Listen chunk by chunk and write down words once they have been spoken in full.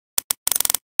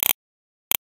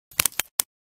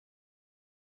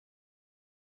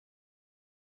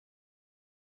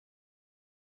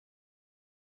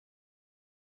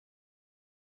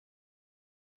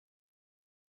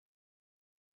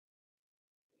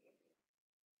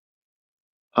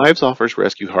Ives offers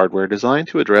rescue hardware designed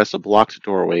to address a blocked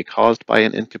doorway caused by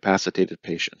an incapacitated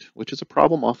patient, which is a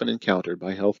problem often encountered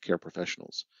by healthcare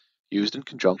professionals. Used in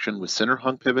conjunction with center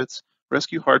hung pivots,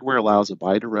 rescue hardware allows a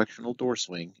bidirectional door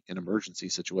swing in emergency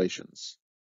situations.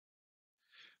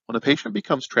 When a patient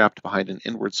becomes trapped behind an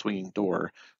inward swinging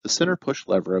door, the center push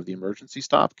lever of the emergency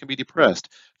stop can be depressed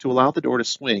to allow the door to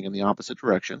swing in the opposite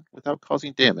direction without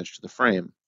causing damage to the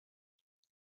frame.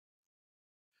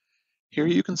 Here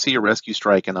you can see a rescue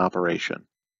strike in operation.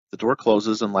 The door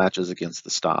closes and latches against the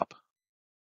stop.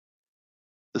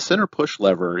 The center push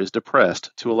lever is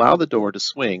depressed to allow the door to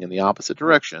swing in the opposite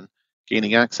direction,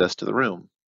 gaining access to the room.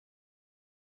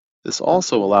 This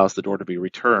also allows the door to be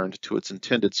returned to its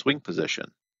intended swing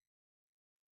position.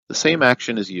 The same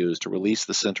action is used to release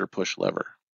the center push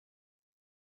lever.